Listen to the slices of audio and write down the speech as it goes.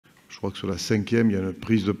Je crois que sur la 5e, il y a une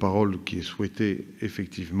prise de parole qui est souhaitée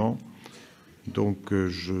effectivement. Donc,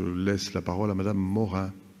 je laisse la parole à Madame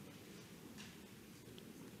Maurin.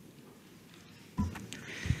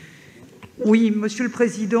 Oui, Monsieur le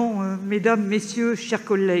Président, Mesdames, Messieurs, chers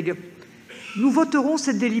collègues, nous voterons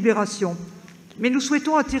cette délibération, mais nous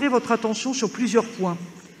souhaitons attirer votre attention sur plusieurs points.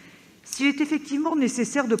 S'il est effectivement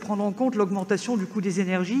nécessaire de prendre en compte l'augmentation du coût des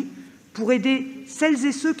énergies pour aider celles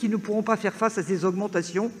et ceux qui ne pourront pas faire face à ces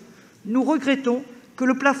augmentations, nous regrettons que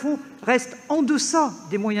le plafond reste en deçà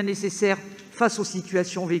des moyens nécessaires face aux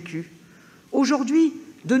situations vécues. Aujourd'hui,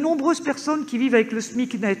 de nombreuses personnes qui vivent avec le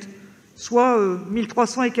SMIC net, soit 1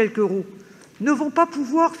 300 et quelques euros, ne vont pas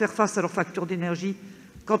pouvoir faire face à leurs factures d'énergie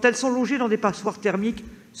quand elles sont logées dans des passoires thermiques,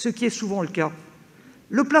 ce qui est souvent le cas.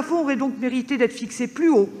 Le plafond aurait donc mérité d'être fixé plus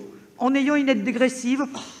haut, en ayant une aide dégressive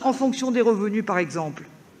en fonction des revenus, par exemple.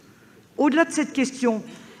 Au-delà de cette question,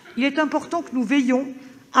 il est important que nous veillions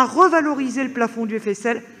à revaloriser le plafond du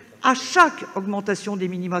FSL à chaque augmentation des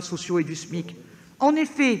minima sociaux et du SMIC. En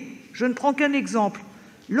effet, je ne prends qu'un exemple,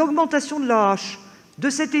 l'augmentation de l'AH de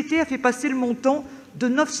cet été a fait passer le montant de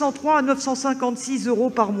 903 à 956 euros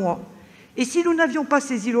par mois. Et si nous n'avions pas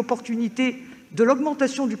saisi l'opportunité de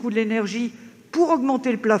l'augmentation du coût de l'énergie pour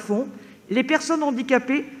augmenter le plafond, les personnes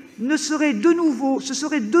handicapées se seraient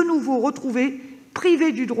de nouveau retrouvées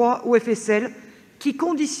privées du droit au FSL qui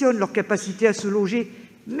conditionne leur capacité à se loger,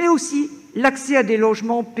 mais aussi l'accès à des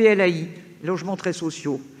logements PLAI, logements très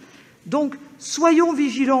sociaux. Donc, soyons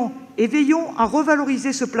vigilants et veillons à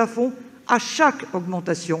revaloriser ce plafond à chaque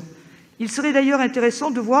augmentation. Il serait d'ailleurs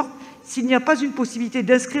intéressant de voir s'il n'y a pas une possibilité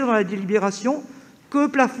d'inscrire dans la délibération que le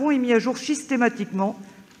plafond est mis à jour systématiquement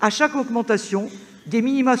à chaque augmentation des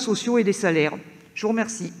minima sociaux et des salaires. Je vous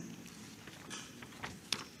remercie.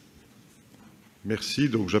 Merci.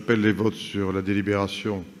 Donc, j'appelle les votes sur la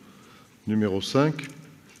délibération numéro 5.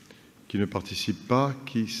 Qui ne participe pas,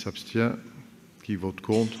 qui s'abstient, qui vote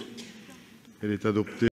contre. Elle est adoptée.